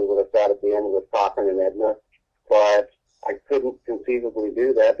probably would have sat at the end with Cochran and Edna. But I couldn't conceivably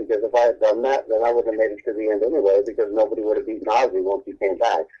do that, because if I had done that, then I would have made it to the end anyway, because nobody would have beaten Ozzy once he came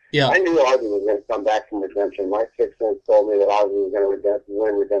back. Yeah. I knew Ozzy was going to come back from Redemption. My sixth sense told me that Ozzy was going to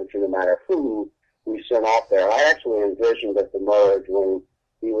win Redemption no matter who we sent off there. I actually envisioned at the merge when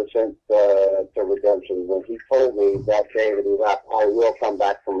he was sent to Redemption. When he told me that day that he left, I will come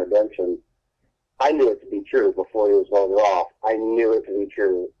back from Redemption, I knew it to be true before he was voted off. I knew it to be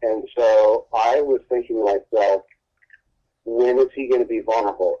true. And so I was thinking to myself, when is he going to be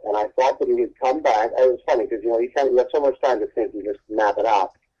vulnerable? And I thought that he would come back. It was funny because, you have so much time to think, you just map it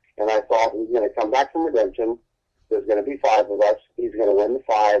out. And I thought he's going to come back from Redemption. There's going to be 5 of us. He's going to win the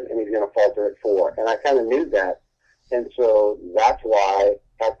 5, and he's going to falter at 4. And I kind of knew that. And so that's why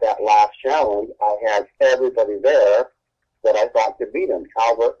at that last challenge, I had everybody there that I thought could beat him.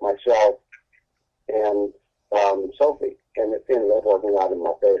 Albert, myself, and Sophie. And it ended up working out in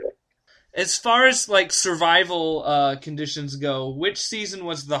my favor. As far as survival conditions go, which season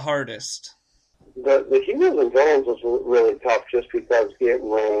was the hardest? The Heroes and Villains was really tough just because it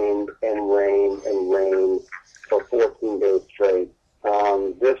rained and rained and rained for 14 days straight.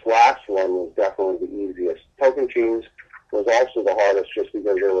 This last one was definitely the easiest. Tocantins was also the hardest just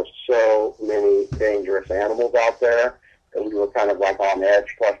because there were so many dangerous animals out there that we were kind of on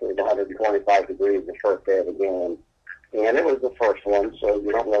edge, plus it was 125 degrees the first day of the game. And it was the first one, so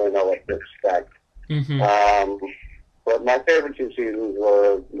you don't really know what to expect. Mm-hmm. But my favorite 2 seasons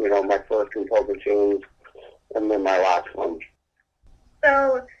were, my first in Tocantins and then my last one.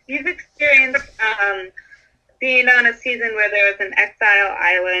 So you've experienced being on a season where there was an exile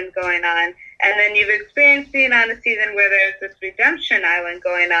island going on, and then you've experienced being on a season where there's this redemption island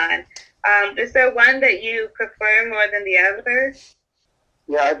going on. Is there one that you prefer more than the others?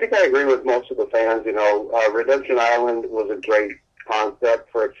 Yeah, I think I agree with most of the fans. Redemption Island was a great concept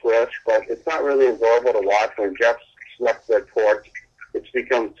for its twist, but it's not really enjoyable to watch when Jeff left their torch. It's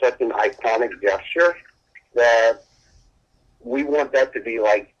become such an iconic gesture that we want that to be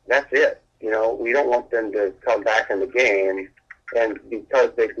that's it. We don't want them to come back in the game, and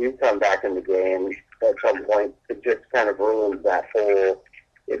because they do come back in the game at some point, it just kind of ruins that whole.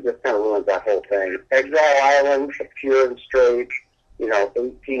 It it just kind of ruins that whole thing. Exile Island, pure and straight,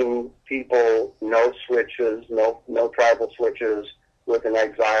 18 people, no switches, no tribal switches with an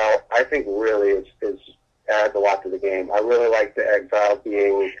exile, I think really is adds a lot to the game. I really like the exile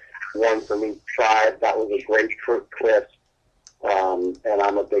being one from each tribe. That was a great twist, and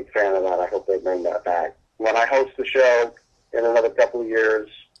I'm a big fan of that. I hope they bring that back. When I host the show in another couple of years,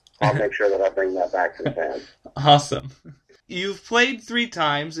 I'll make sure that I bring that back to the fans. Awesome. You've played 3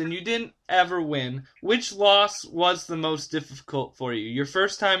 times, and you didn't ever win. Which loss was the most difficult for you? Your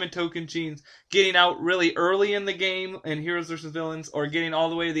first time in Tocantins, getting out really early in the game in Heroes vs. Villains, or getting all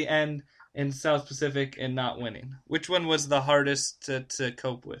the way to the end in South Pacific and not winning? Which one was the hardest to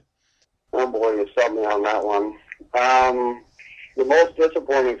cope with? Oh boy, you stumped me on that one. The most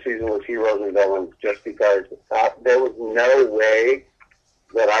disappointing season was Heroes and Villains, just because there was no way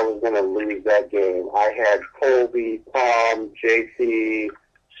that I was going to lose that game. I had Colby, Tom, JC,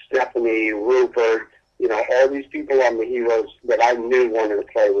 Stephanie, Rupert, all these people on the Heroes that I knew wanted to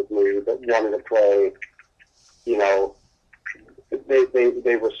play with me, that wanted to play,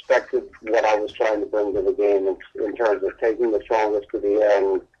 they respected what I was trying to bring to the game in terms of taking the strongest to the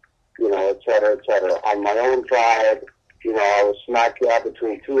end, et cetera, et cetera. On my own tribe, I was smack dab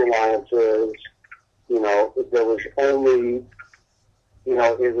between 2 alliances. There was only,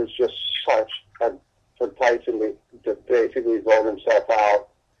 it was just for Tyson to basically vote himself out,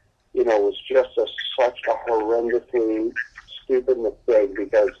 was just such a horrendously stupid mistake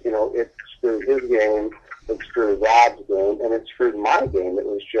because, it screwed his game, it screwed Rob's game, and it screwed my game. It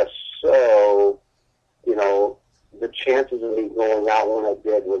was just so, the chances of me going out when I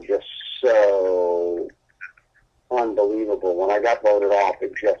did were just so unbelievable. When I got voted off,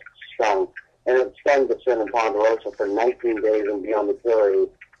 it just stung. And it stung to sit in Ponderosa for 19 days and be on the jury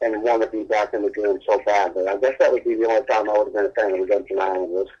and want to be back in the game so badly. I guess that would be the only time I would have been a fan of Redemption Island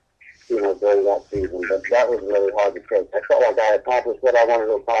was, during that season. But that was really hard to take. I felt like I accomplished what I wanted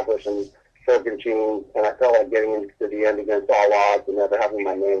to accomplish in Tocantins, and I felt like getting into the end against all odds and never having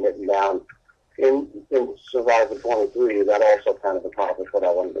my name written down. In Survivor 23, that also kind of accomplished what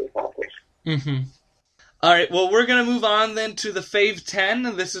I wanted to accomplish. Mm-hmm. All right, well, we're going to move on then to the Fave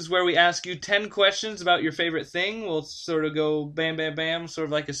 10. This is where we ask you 10 questions about your favorite thing. We'll sort of go bam, bam, bam, sort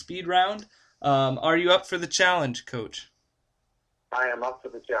of like a speed round. Are you up for the challenge, Coach? I am up for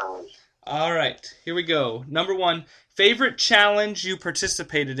the challenge. All right, here we go. Number 1, favorite challenge you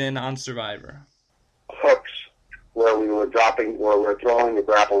participated in on Survivor? Hooks, where we're throwing the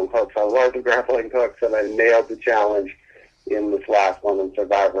grappling hooks. I love the grappling hooks, and I nailed the challenge in this last one in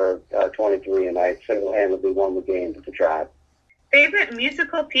Survivor 23, and I single-handedly won the game with the tribe. Favorite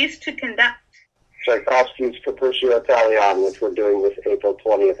musical piece to conduct? Tchaikovsky's Capriccio Italiano, which we're doing this April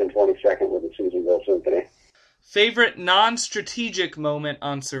 20th and 22nd with the Susanville Symphony. Favorite non-strategic moment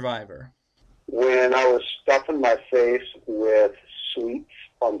on Survivor? When I was stuffing my face with sweets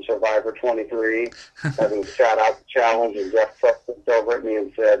on Survivor 23, having sat out the challenge, and Jeff looked over at me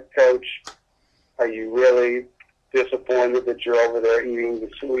and said, "Coach, are you really disappointed that you're over there eating the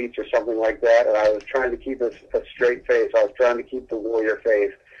sweets," or something like that? And I was trying to keep a straight face. I was trying to keep the warrior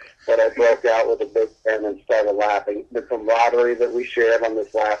face, but I broke out with a big grin and started laughing. The camaraderie that we shared on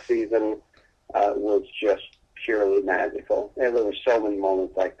this last season was just purely magical. And there were so many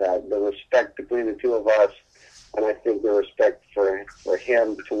moments like that. The respect between the two of us, and I think the respect for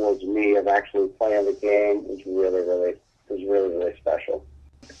him towards me of actually playing the game was really special.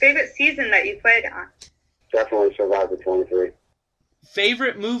 Favorite season that you played on? Definitely Survivor 23.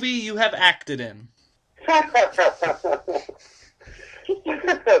 Favorite movie you have acted in?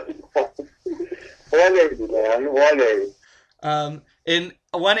 180, man. 180. And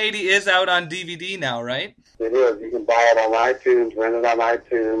 180 is out on DVD now, right? It is. You can buy it on iTunes, rent it on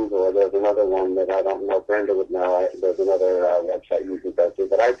iTunes, or there's another one that I don't know. Brenda would know. There's another website you can go to,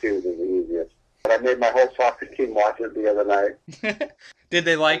 but iTunes is the easiest. But I made my whole soccer team watch it the other night. Did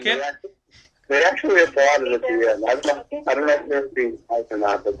they like it? They actually applauded at the end. I don't know if they're being nice or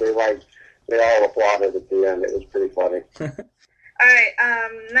not, but they all applauded at the end. It was pretty funny. All right,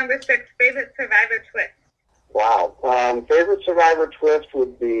 number 6, favorite Survivor twist. Wow. Favorite Survivor twist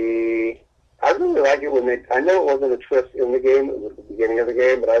would be, I really like it when I know it wasn't a twist in the game, it was at the beginning of the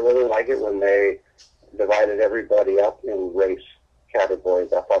game, but I really like it when they divided everybody up in race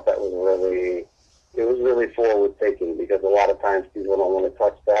categories. I thought that was really forward thinking, because a lot of times people don't want to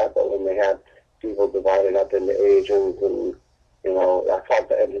touch that, but when they had people divided up into Asians and, I thought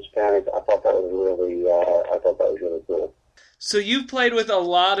that, and Hispanics, I thought that was really cool. So you've played with a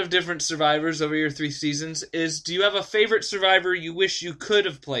lot of different survivors over your 3 seasons. Do you have a favorite survivor you wish you could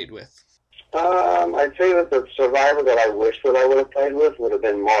have played with? I'd say that the survivor that I wish that I would have played with would have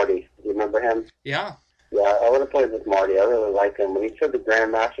been Marty. Do you remember him? Yeah. Yeah, I would have played with Marty. I really like him. When he said the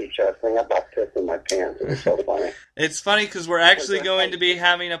Grandmaster chess thing, I about pissed in my pants. It was so funny. It's funny because we're actually going to be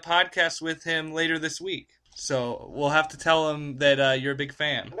having a podcast with him later this week. So we'll have to tell him that you're a big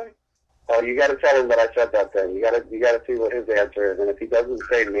fan. Oh, you got to tell him that I said that thing. You got to see what his answer is, and if he doesn't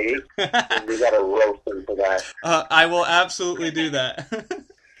say me, then you got to roast him for that. I will absolutely do that.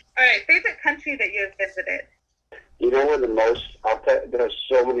 All right, favorite country that you have visited? You know where the most, there's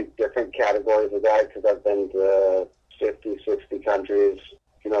so many different categories of that because I've been to 50, 60 countries.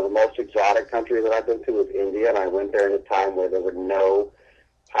 You know, the most exotic country that I've been to was India, and I went there in a time where there were no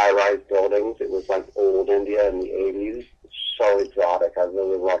high-rise buildings. It was like old India in the 80s. So exotic. I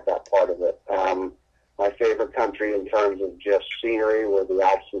really loved that part of it. My favorite country in terms of just scenery were the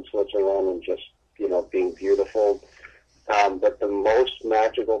Alps in Switzerland and just, you know, being beautiful. But the most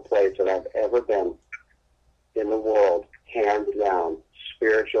magical place that I've ever been in the world, hands down,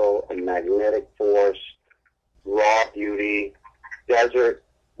 spiritual and magnetic force, raw beauty, desert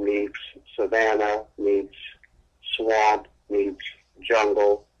meets savannah meets swamp meets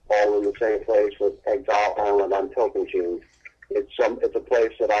jungle, all in the same place with Exile Island on Tocantins. It's a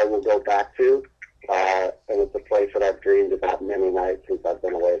place that I will go back to, and it's a place that I've dreamed about many nights since I've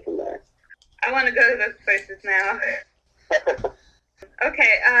been away from there. I want to go to those places now.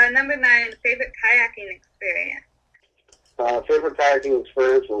 Okay, number 9, favorite kayaking experience. Favorite kayaking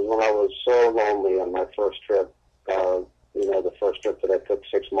experience was when I was so lonely on my first trip. You know, the first trip that I took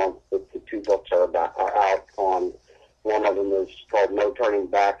 6 months. The 2 books are out on. One of them is called No Turning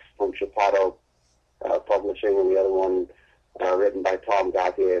Back from Chapato Publishing, and the other one, written by Tom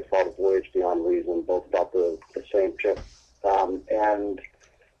Gauthier, is called Voyage Beyond Reason, both about the same trip. And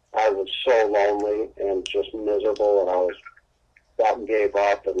I was so lonely and just miserable, and I was about and gave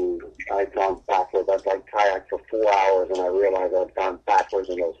up, and I'd gone backwards. I'd like kayaked for 4 hours, and I realized I'd gone backwards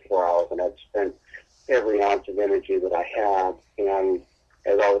in those 4 hours, and I'd spent every ounce of energy that I had. And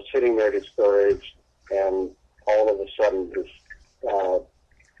as I was sitting there discouraged, and all of a sudden this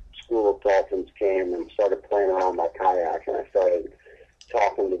school of dolphins came and started playing around my kayak, and I started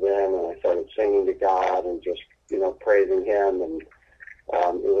talking to them, and I started singing to God and just, you know, praising Him. And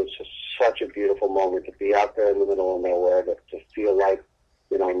it was just such a beautiful moment to be out there in the middle of nowhere, to feel like,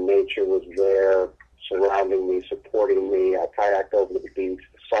 you know, nature was there surrounding me, supporting me. I kayaked over to the beach,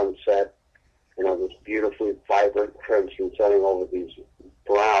 the sunset, you know, this beautifully vibrant crimson setting over these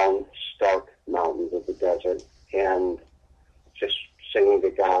brown, stark mountains of the desert, and just singing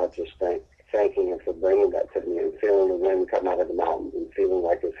to God, just thanking Him for bringing that to me, and feeling the wind come out of the mountains and feeling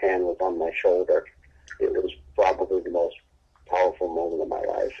like His hand was on my shoulder. It was probably the most powerful moment of my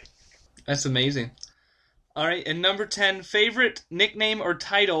life. That's amazing. All right, and number 10, favorite nickname or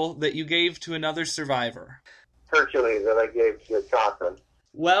title that you gave to another survivor? Hercules, that I gave to Cochrane.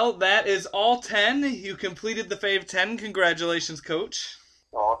 Well, that is all 10. You completed the Fave 10. Congratulations, Coach.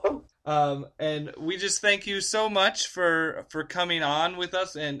 Awesome. And we just thank you so much for coming on with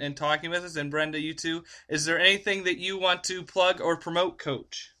us and talking with us. And Brenda, you too. Is there anything that you want to plug or promote,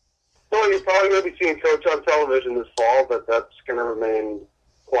 Coach? Well, you're probably going to be seeing Coach on television this fall, but that's going to remain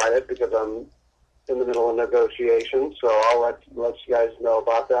quiet because I'm in the middle of negotiations. So I'll let you guys know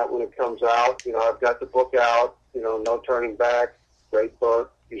about that when it comes out. You know, I've got the book out, you know, No Turning Back. Great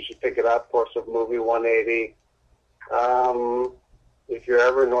book. You should pick it up. Course of Movie 180. If you're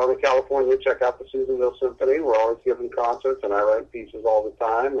ever in Northern California, check out the Susanville Symphony. We're always giving concerts, and I write pieces all the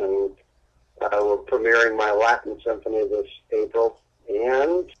time. And we're premiering my Latin Symphony this April.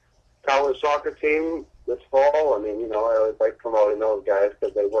 And college soccer team this fall. I mean, you know, I always like promoting those guys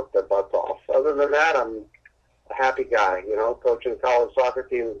because they work their butts off. Other than that, I'm a happy guy, you know, coaching college soccer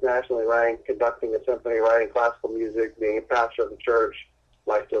teams, nationally ranked, conducting a symphony, writing classical music, being a pastor of the church.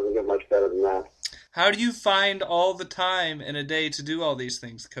 Life doesn't get much better than that. How do you find all the time in a day to do all these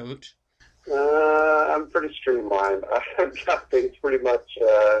things, Coach? I'm pretty streamlined. I've got things pretty much,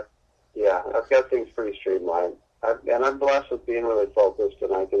 I've got things pretty streamlined. And I'm blessed with being really focused,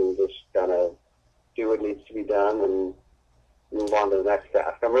 and I can just kind of do what needs to be done and move on to the next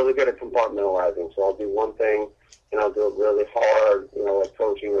task. I'm really good at compartmentalizing, so I'll do one thing, and I'll do it really hard, you know, like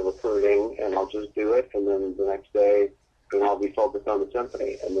coaching or recruiting, and I'll just do it, and then the next day, you know, I'll be focused on the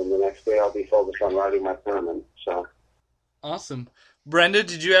symphony, and then the next day I'll be focused on writing my sermon. So, awesome. Brenda,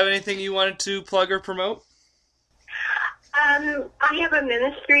 did you have anything you wanted to plug or promote? I have a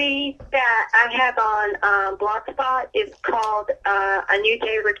ministry that I have on Blogspot. It's called A New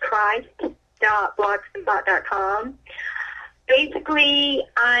Day with Christ.blogspot.com. Basically,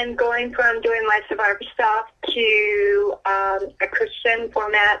 I'm going from doing my Survivor stuff to a Christian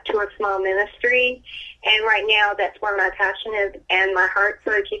format to a small ministry. And right now, that's where my passion is and my heart.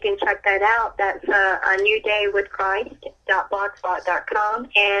 So if you can check that out, that's a newdaywithchrist.blogspot.com,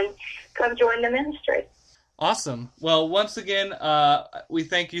 and come join the ministry. Awesome. Well, once again, we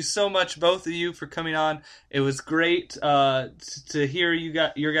thank you so much, both of you, for coming on. It was great to hear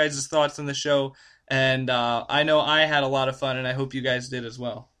your guys' thoughts on the show. And I know I had a lot of fun, and I hope you guys did as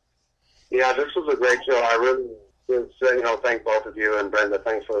well. Yeah, this was a great show. I really thank both of you, and Brenda,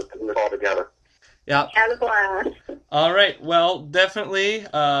 thanks for putting this all together. Yeah. Had a blast. All right. Well, definitely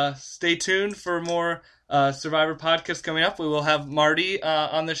stay tuned for more Survivor podcasts coming up. We will have Marty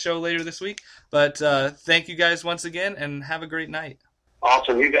on the show later this week. But thank you guys once again, and have a great night.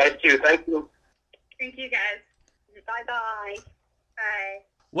 Awesome. You guys too. Thank you. Thank you, guys. Bye-bye. Bye.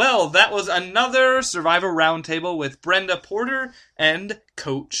 Well, that was another Survivor Roundtable with Brenda Porter and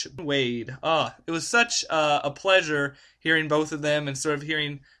Coach Wade. It was such a pleasure hearing both of them and sort of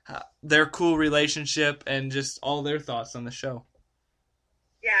hearing their cool relationship and just all their thoughts on the show.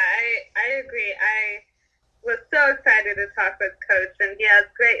 Yeah, I agree. I was so excited to talk with Coach, and he has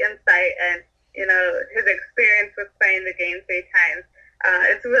great insight and, his experience with playing the game 3 times.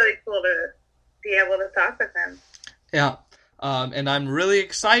 It's really cool to be able to talk with him. Yeah. And I'm really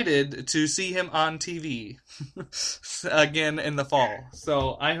excited to see him on TV again in the fall.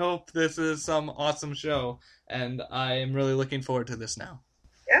 So I hope this is some awesome show, and I am really looking forward to this now.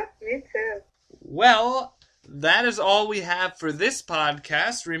 Yeah, me too. Well, that is all we have for this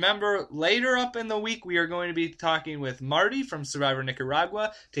podcast. Remember, later up in the week, we are going to be talking with Marty from Survivor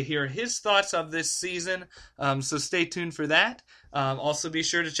Nicaragua to hear his thoughts of this season. So stay tuned for that. Also, be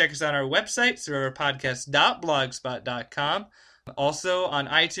sure to check us out on our website, survivorpodcast.blogspot.com. Also on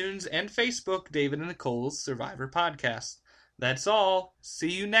iTunes and Facebook, David and Nicole's Survivor Podcast. That's all.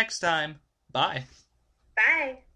 See you next time. Bye. Bye.